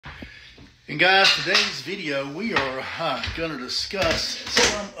And guys, today's video we are going to discuss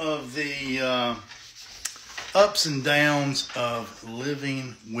some of the ups and downs of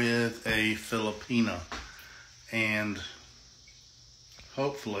living with a Filipina, and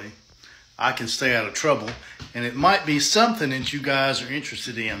hopefully I can stay out of trouble, and it might be something that you guys are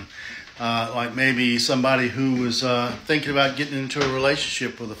interested in, like maybe somebody who is thinking about getting into a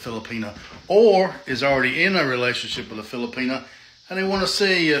relationship with a Filipina or is already in a relationship with a Filipina, and they want to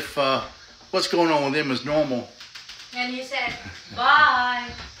see if what's going on with them is normal. And you said, bye.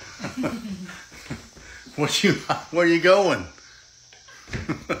 Where are you going?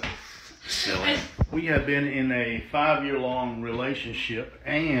 Silly. We have been in a 5-year-long relationship,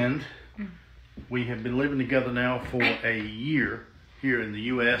 and we have been living together now for a year here in the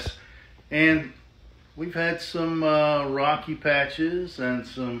U.S. And we've had some rocky patches and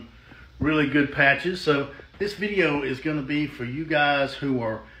some really good patches. So this video is going to be for you guys who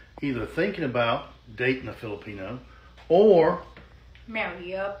are either thinking about dating a Filipino or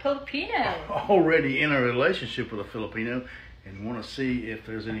marry a Filipino, already in a relationship with a Filipino and want to see if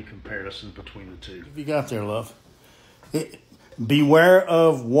there's any comparisons between the two. What you got there, love? Beware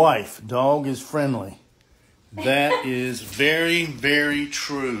of wife. Dog is friendly. That is very, very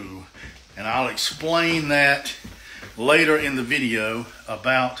true. And I'll explain that later in the video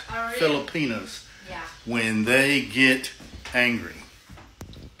about Filipinas when they get angry.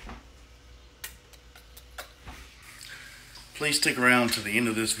 Please stick around to the end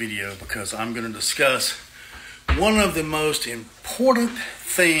of this video because I'm going to discuss one of the most important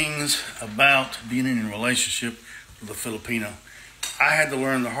things about being in a relationship with a Filipino. I had to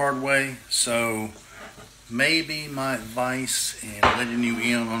learn the hard way, so maybe my advice and letting you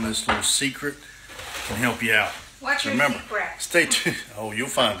in on this little secret can help you out. What's your secret? Stay tuned. Oh, you'll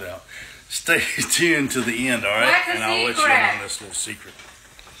find out. Stay tuned to the end, all right? What's the and I'll secret? let you in on this little secret.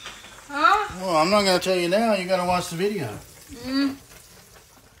 Huh? Well, I'm not going to tell you now. You got to watch the video.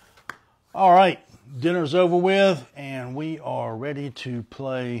 All right, dinner's over with, and we are ready to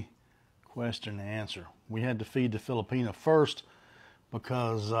play question and answer. We had to feed the Filipina first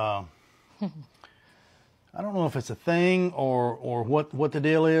because I don't know if it's a thing or what the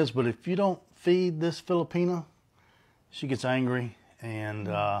deal is, but if you don't feed this Filipina, she gets angry, and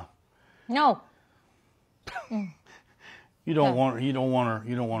no, you don't want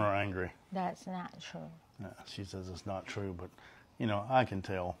her angry. That's not true. Yeah, she says it's not true, but you know I can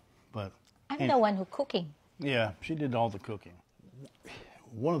tell. But I'm the one who cooking. Yeah, she did all the cooking.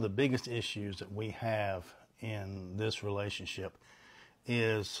 One of the biggest issues that we have in this relationship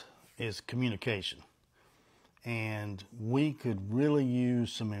is communication. And we could really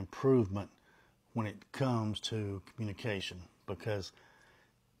use some improvement when it comes to communication, because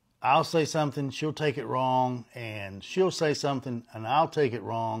I'll say something, she'll take it wrong, and she'll say something and I'll take it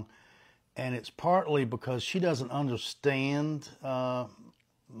wrong. And it's partly because she doesn't understand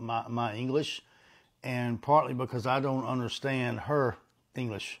my English, and partly because I don't understand her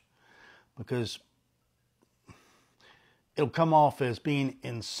English, because it'll come off as being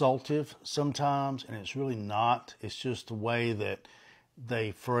insultive sometimes, and it's really not. It's just the way that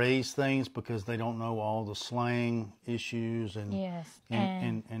they phrase things because they don't know all the slang issues and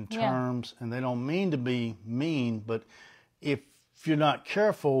terms, and they don't mean to be mean, but if you're not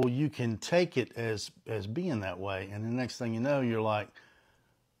careful, you can take it as being that way, and the next thing you know, you're like,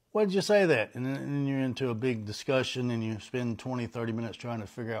 why did you say that? And then you're into a big discussion, and you spend 20, 30 minutes trying to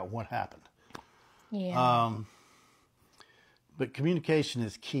figure out what happened. Yeah. But communication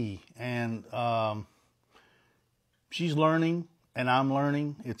is key, and she's learning, and I'm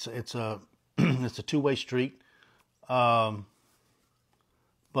learning. It's a it's a two-way street. But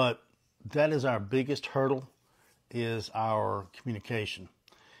that is our biggest hurdle, is our communication.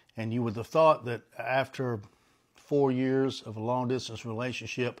 And you would have thought that after 4 years of a long-distance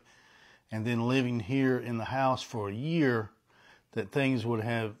relationship and then living here in the house for a year, that things would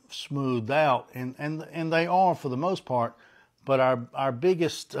have smoothed out, and they are for the most part. But our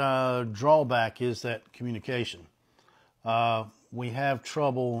biggest drawback is that communication. We have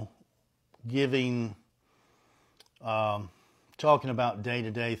trouble talking about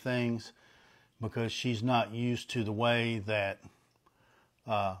day-to-day things, because she's not used to the way that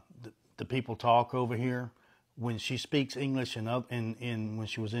the people talk over here. When she speaks English and when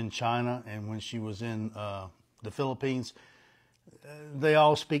she was in China and when she was in the Philippines, they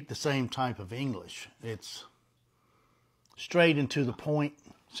all speak the same type of English. It's straight and to the point.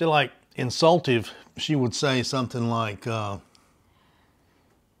 So, like insultive, she would say something like, "Are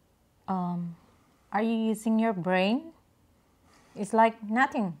you using your brain?" It's like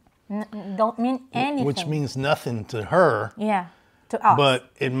nothing. Don't mean anything. Which means nothing to her. Yeah, to us. But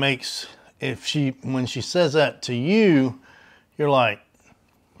it makes when she says that to you, you're like,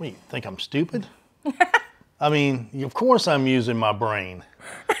 what, you think I'm stupid? I mean, of course I'm using my brain.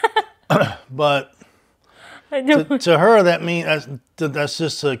 But to her, that means that's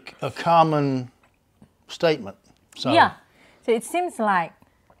just a common statement. So, yeah. So it seems like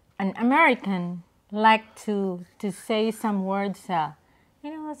an American like to say some words,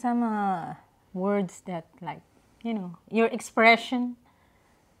 some words that like, your expression.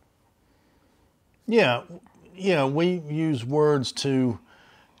 Yeah, we use words to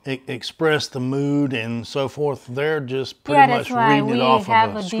express the mood and so forth. They're just pretty much reading it off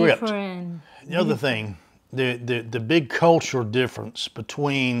of a script. The other thing, the big cultural difference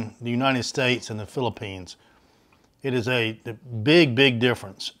between the United States and the Philippines, it is a big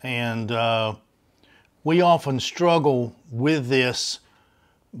difference. And we often struggle with this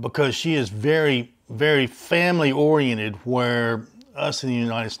because she is very, very family oriented, where us in the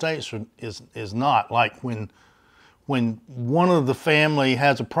United States is not. Like when one of the family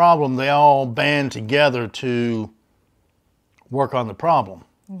has a problem, they all band together to work on the problem.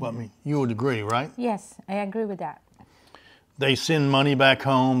 Well, I mean, you would agree, right? Yes, I agree with that. They send money back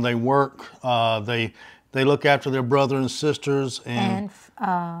home. They work. They look after their brother and sisters and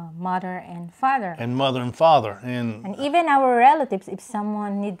mother and father. And mother and father. And even our relatives, if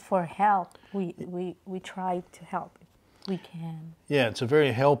someone needs for help, we try to help. We can. Yeah, it's a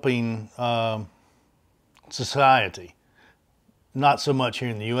very helping society. Not so much here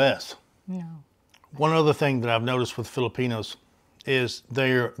in the U.S. No. One other thing that I've noticed with Filipinos is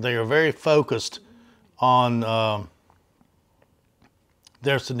they are very focused on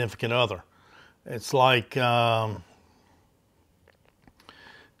their significant other. It's like I've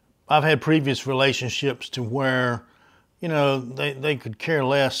had previous relationships to where, they could care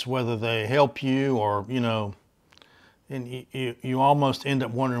less whether they help you or, and you almost end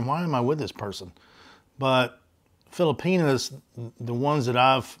up wondering, why am I with this person? But Filipinas, the ones that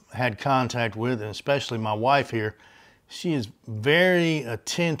I've had contact with, and especially my wife here, she is very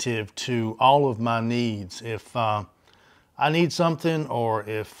attentive to all of my needs. If I need something, or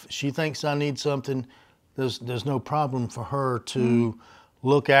if she thinks I need something, there's no problem for her to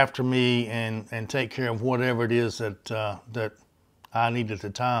look after me and take care of whatever it is that I need at the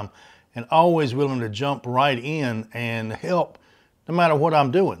time, and always willing to jump right in and help no matter what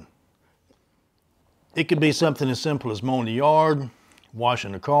I'm doing. It could be something as simple as mowing the yard,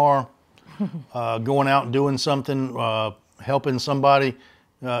 washing the car, going out and doing something, helping somebody.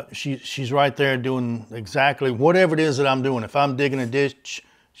 She's right there doing exactly whatever it is that I'm doing. If I'm digging a ditch,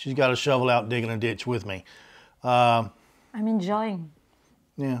 she's got a shovel out digging a ditch with me. I'm enjoying.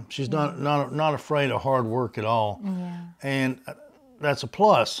 Yeah, she's not afraid of hard work at all. Yeah. And that's a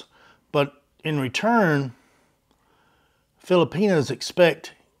plus. But in return, Filipinos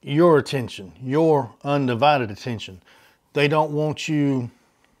expect your attention, your undivided attention. They don't want you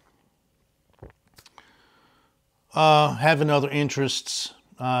having other interests.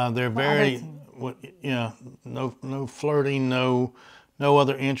 They're very, no flirting, no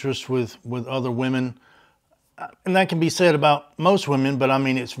other interests with other women. And that can be said about most women, but I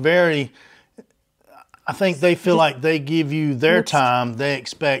mean, it's very, I think they feel like they give you their time, they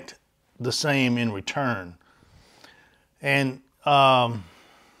expect the same in return. And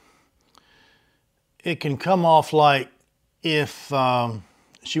it can come off like if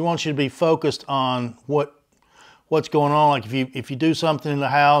she wants you to be focused on what's going on, like if you do something in the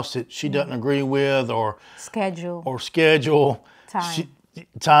house that she doesn't agree with, or schedule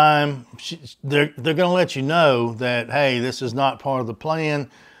time, they're going to let you know that, hey, this is not part of the plan.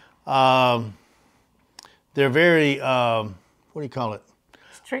 They're very what do you call it?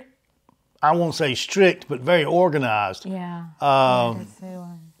 Strict. I won't say strict, but very organized. Yeah. That's the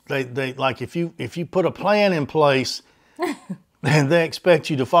one. They like if you put a plan in place, then they expect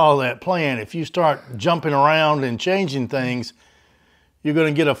you to follow that plan. If you start jumping around and changing things, you're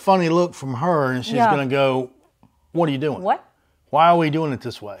going to get a funny look from her, and she's going to go, "What are you doing? What? Why are we doing it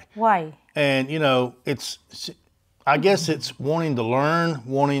this way? Why?" And I guess it's wanting to learn,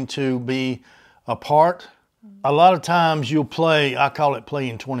 wanting to be a part. A lot of times you'll play, I call it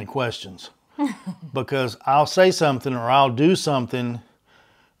playing 20 questions, because I'll say something or I'll do something,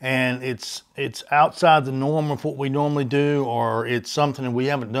 and it's outside the norm of what we normally do, or it's something that we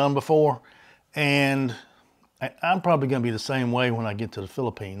haven't done before. And I'm probably going to be the same way when I get to the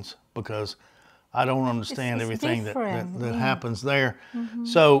Philippines, because I don't understand everything that happens there. Mm-hmm.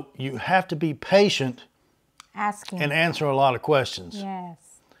 So you have to be patient, asking, and answer a lot of questions. Yes.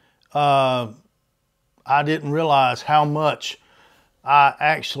 I didn't realize how much I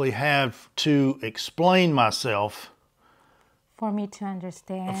actually have to explain myself For me to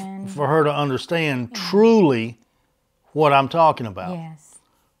understand. For her to understand truly what I'm talking about. Yes.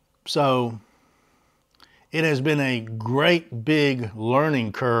 So it has been a great big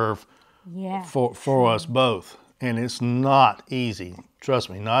learning curve Yeah. for us both. And it's not easy.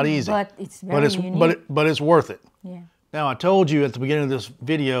 Trust me, not easy. But it's very unique. But it's worth it. Yeah. Now, I told you at the beginning of this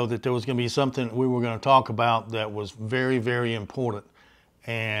video that there was going to be something we were going to talk about that was very, very important.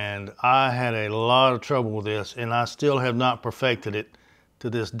 And I had a lot of trouble with this, and I still have not perfected it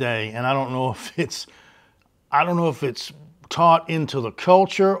to this day. And I don't know if it's taught into the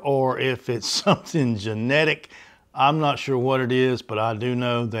culture or if it's something genetic. I'm not sure what it is, but I do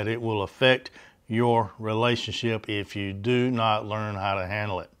know that it will affect your relationship if you do not learn how to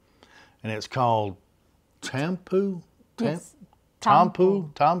handle it. And it's called tampu? Yes.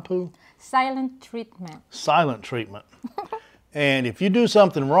 Tampu? Silent treatment. Silent treatment. And if you do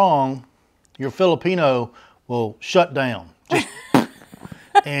something wrong, your Filipino will shut down.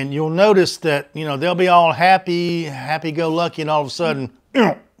 And you'll notice that, you know, they'll be all happy-go-lucky, and all of a sudden,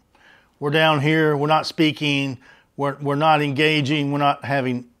 we're down here, we're not speaking, we're not engaging, we're not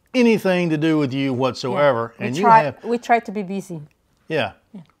having anything to do with you whatsoever. Yeah. And we try to be busy. Yeah.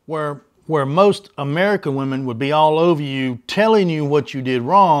 Where most American women would be all over you, telling you what you did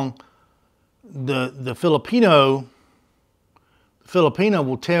wrong, the Filipino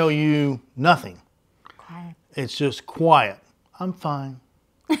will tell you nothing. Quiet. It's just quiet. I'm fine.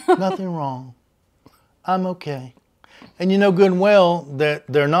 Nothing wrong. I'm okay. And you know good and well that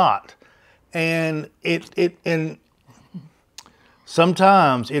they're not. And and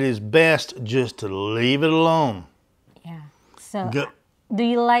sometimes it is best just to leave it alone. Yeah. So do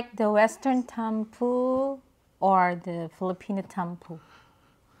you like the Western tampu or the Filipino tampu?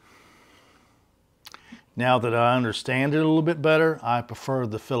 Now that I understand it a little bit better, I prefer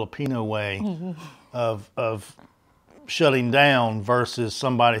the Filipino way of shutting down versus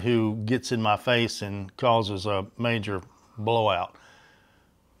somebody who gets in my face and causes a major blowout.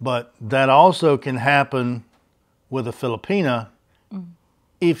 But that also can happen with a Filipina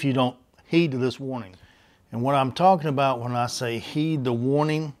if you don't heed to this warning. And what I'm talking about when I say heed the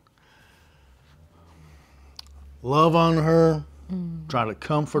warning, love on her, try to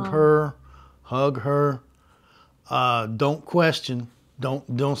comfort her, hug her. Don't question.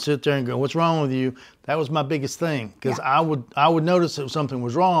 Don't sit there and go, "What's wrong with you?" That was my biggest thing, because I would notice if something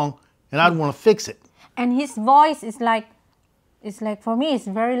was wrong, and I'd want to fix it. And his voice is like for me, it's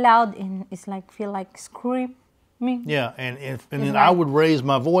very loud, and it's like feel like screaming. Yeah, and then I would raise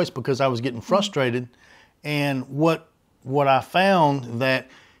my voice because I was getting frustrated. And what I found that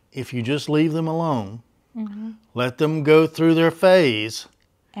if you just leave them alone, let them go through their phase,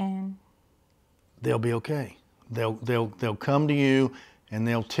 and they'll be okay. They'll come to you and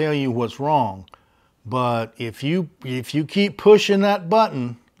they'll tell you what's wrong. But if you keep pushing that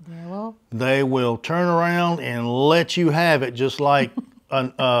button, they will turn around and let you have it, just like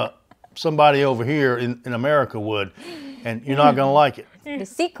somebody over here in America would, and you're not going to like it. The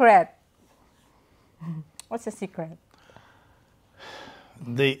secret. What's the secret?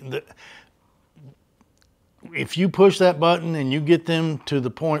 If you push that button and you get them to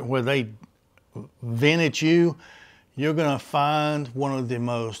the point where they vent at you, you're going to find one of the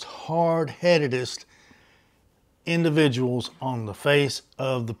most hard-headedest individuals on the face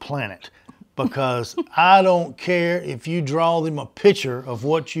of the planet. Because I don't care if you draw them a picture of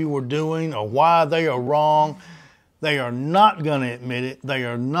what you were doing or why they are wrong, they are not going to admit it. They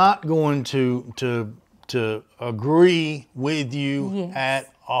are not going to agree with you at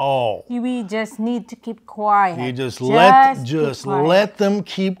all. We just need to keep quiet. You just let them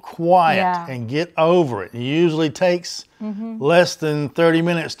keep quiet and get over it. It usually takes less than 30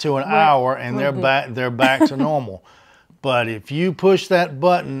 minutes to an hour, and they're back to normal. But if you push that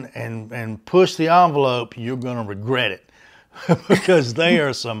button and push the envelope, you're going to regret it because they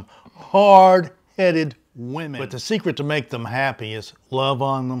are some hard-headed women. But the secret to make them happy is love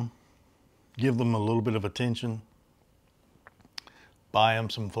on them, give them a little bit of attention, buy them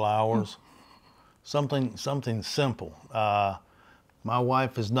some flowers, something simple. My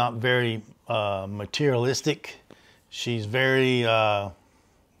wife is not very materialistic. She's very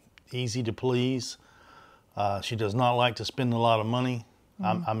easy to please. She does not like to spend a lot of money.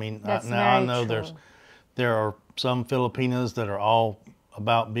 I mean, now I know there are some Filipinas that are all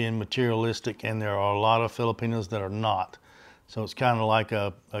about being materialistic, and there are a lot of Filipinas that are not. So it's kind of like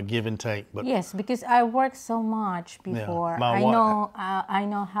a give and take. But yes, because I worked so much before. Yeah, I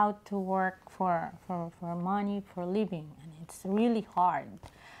know how to work for money, for living, and it's really hard.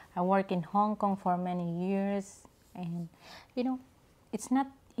 I worked in Hong Kong for many years, and you know, it's not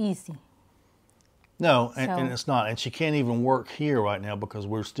easy. No, and, So- and it's not. And she can't even work here right now because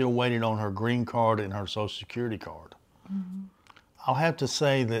we're still waiting on her green card and her Social Security card. Mm-hmm. I'll have to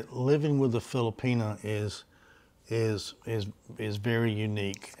say that living with a Filipina is very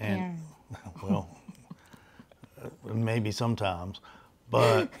unique. And well, maybe sometimes,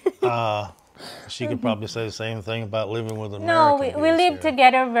 but she could probably say the same thing about living with an No, American. we live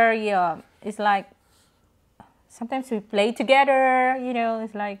together very, it's like, sometimes we play together, you know,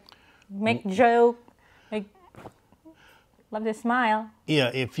 it's like, make joke, like, love the smile. Yeah,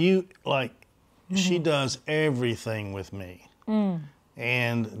 if you, like, she does everything with me.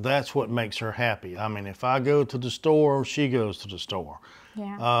 And that's what makes her happy. I mean, if I go to the store, she goes to the store.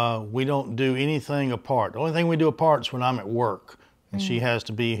 Yeah. We don't do anything apart. The only thing we do apart is when I'm at work and she has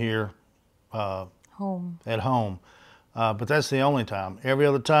to be here Home. at home. But that's the only time. Every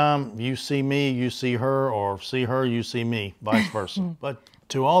other time you see me, you see her, or see her, you see me, vice versa. But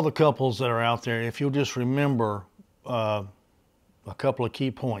to all the couples that are out there, if you'll just remember a couple of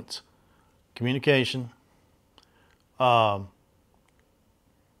key points. Communication,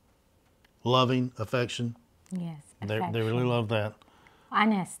 loving, affection. Yes. They really love that.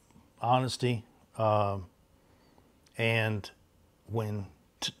 Honest. Honesty. And when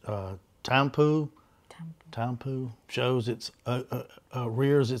Tampu shows its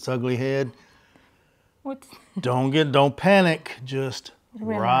rears its ugly head, What? don't panic. Just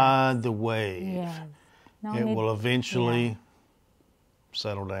Relax. ride the wave. Yes. No It need- will eventually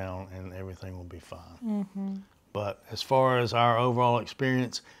settle down and everything will be fine. But as far as our overall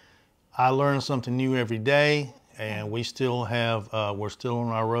experience, I learn something new every day, and we still have we're still on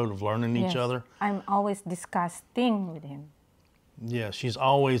our road of learning each Yes. other. I'm always discussing with him. Yeah, she's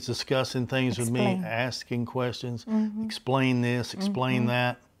always discussing things with me, Explain. asking questions, explain this, explain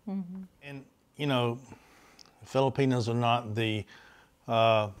that. And, you know, Filipinos are not the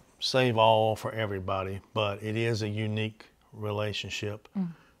save all for everybody, but it is a unique relationship.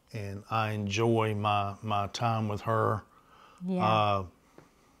 And I enjoy my time with her. Yeah.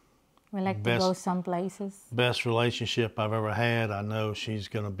 We like to go some places. Best relationship I've ever had. I know she's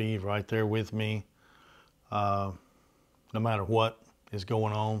going to be right there with me. No matter what is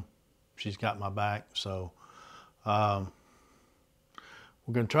going on, she's got my back. So we're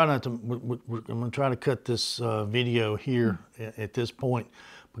going to try not to. We're going to try to cut this video here at this point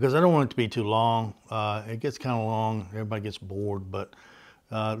because I don't want it to be too long. It gets kind of long. Everybody gets bored, but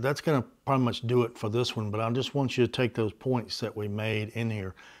that's going to pretty much do it for this one. But I just want you to take those points that we made in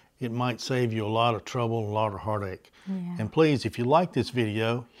here. It might save you a lot of trouble, a lot of heartache. Yeah. And please, if you like this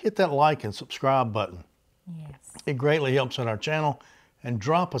video, hit that like and subscribe button. Yes. It greatly helps out our channel, and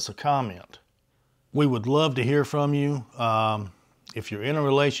drop us a comment. We would love to hear from you. If you're in a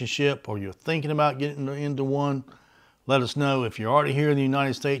relationship or you're thinking about getting into one, let us know. If you're already here in the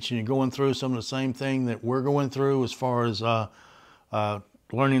United States and you're going through some of the same thing that we're going through as far as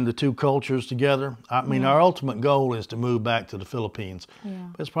learning the two cultures together. I mean, our ultimate goal is to move back to the Philippines. Yeah.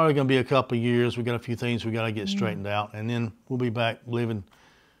 But it's probably going to be a couple of years. We got a few things we got to get straightened out, and then we'll be back living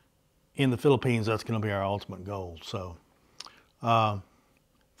in the Philippines. That's going to be our ultimate goal. So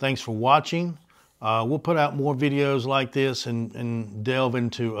thanks for watching. We'll put out more videos like this and delve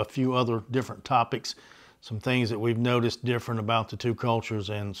into a few other different topics, some things that we've noticed different about the two cultures,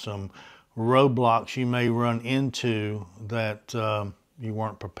 and some roadblocks you may run into that you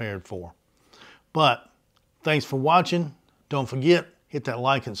weren't prepared for. But thanks for watching. Don't forget, hit that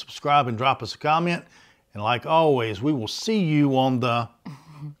like and subscribe and drop us a comment. And like always, we will see you on the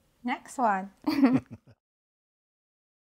Next one.